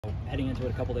Heading into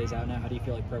it a couple days out now, how do you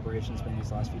feel like preparation's been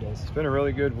these last few days? It's been a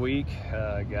really good week.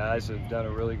 Guys have done a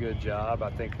really good job.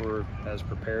 I think we're as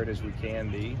prepared as we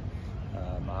can be.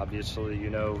 Obviously,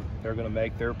 they're going to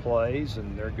make their plays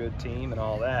and they're a good team and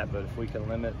all that, but if we can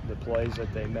limit the plays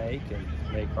that they make and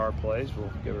make our plays,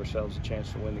 we'll give ourselves a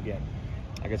chance to win the game.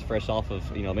 I guess fresh off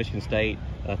of Michigan State,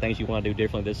 things you want to do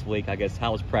differently this week. I guess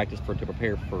how was practice to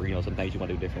prepare for some things you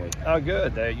want to do differently?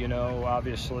 Good.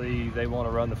 Obviously they want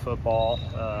to run the football.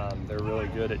 They're really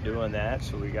good at doing that,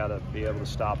 so we got to be able to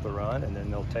stop the run, and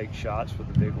then they'll take shots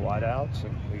with the big wideouts,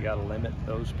 and we got to limit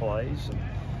those plays.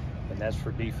 And that's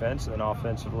for defense. And then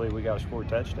offensively, we got to score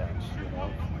touchdowns.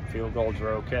 Field goals are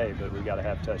okay, but we got to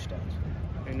have touchdowns.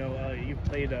 You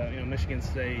played Michigan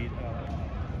State,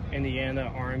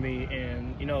 Indiana, Army,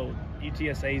 and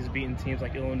UTSA's beaten teams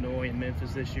like Illinois and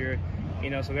Memphis this year.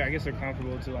 So I guess they're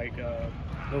comparable to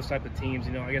those type of teams.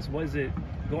 I guess what is it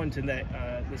going to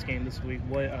this game this week?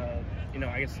 What I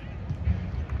guess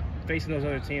facing those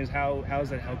other teams, how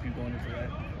does that help you going into that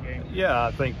game? Yeah,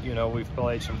 I think we've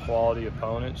played some quality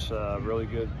opponents, really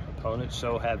good opponents.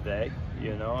 So have they.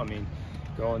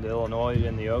 Going to Illinois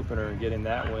in the opener and getting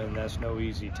that win, that's no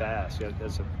easy task.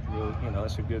 That's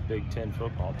a good Big Ten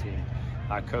football team.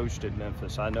 I coached at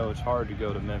Memphis. I know it's hard to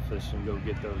go to Memphis and go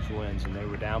get those wins, and they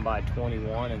were down by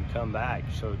 21 and come back.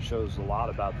 So it shows a lot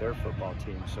about their football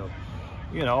team. So,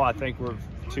 I think we're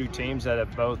two teams that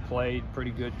have both played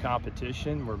pretty good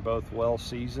competition. We're both well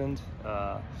seasoned.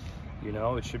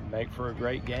 It should make for a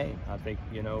great game. I think,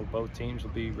 both teams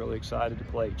will be really excited to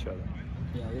play each other.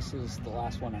 This is the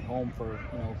last one at home for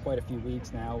quite a few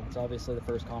weeks now. It's obviously the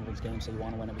first conference game, so you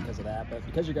want to win it because of that. But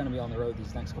because you're going to be on the road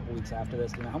these next couple weeks after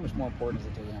this, how much more important is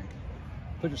it to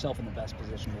put yourself in the best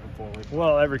position moving forward?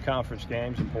 Well, every conference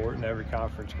game's important. Every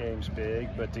conference game's big.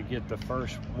 But to get the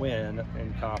first win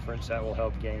in conference, that will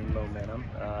help gain momentum.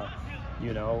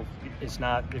 It's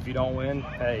not, if you don't win,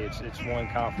 hey, it's one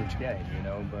conference game,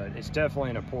 but it's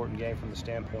definitely an important game from the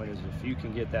standpoint is if you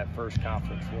can get that first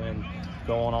conference win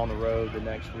going on the road the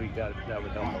next week, that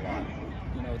would help a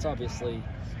lot. It's obviously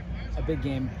a big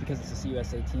game because it's a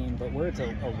CUSA team, but where it's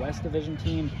a West Division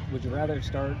team, would you rather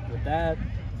start with that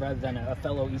rather than a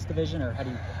fellow East Division, or how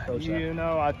do you approach that?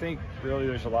 I think really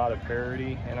there's a lot of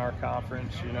parity in our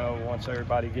conference. Once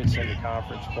everybody gets into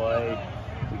conference play,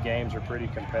 the games are pretty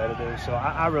competitive, so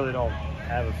I really don't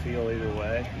have a feel either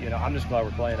way. I'm just glad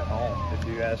we're playing at home. If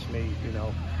you ask me,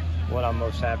 what I'm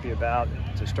most happy about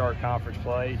to start conference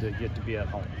play, to get to be at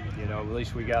home. At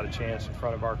least we got a chance in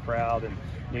front of our crowd, and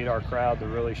need our crowd to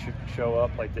really show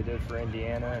up like they did for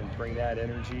Indiana and bring that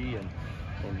energy and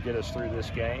get us through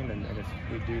this game. And if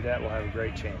we do that, we'll have a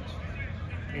great chance.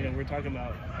 We're talking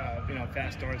about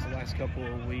fast starts the last couple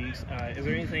of weeks. Is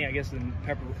there anything, I guess, in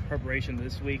preparation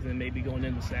this week, and then maybe going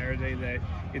into Saturday, that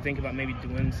you think about maybe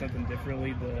doing something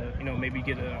differently to maybe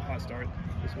get a hot start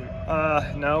this week?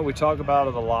 No, we talk about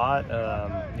it a lot.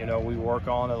 We work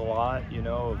on it a lot.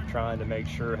 Of trying to make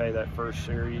sure, hey, that first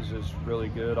series is really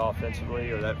good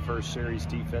offensively, or that first series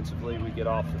defensively, we get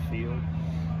off the field.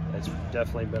 It's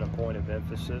definitely been a point of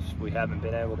emphasis. We haven't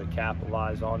been able to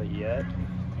capitalize on it yet.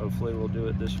 Hopefully we'll do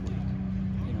it this week.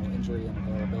 Injury and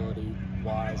availability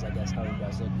wise, I guess, how are you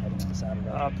guys looking heading into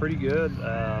Saturday? Pretty good.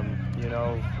 I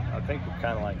think we're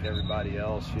kind of like everybody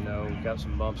else. We've got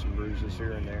some bumps and bruises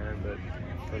here and there, but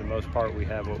for the most part, we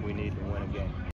have what we need to win a game.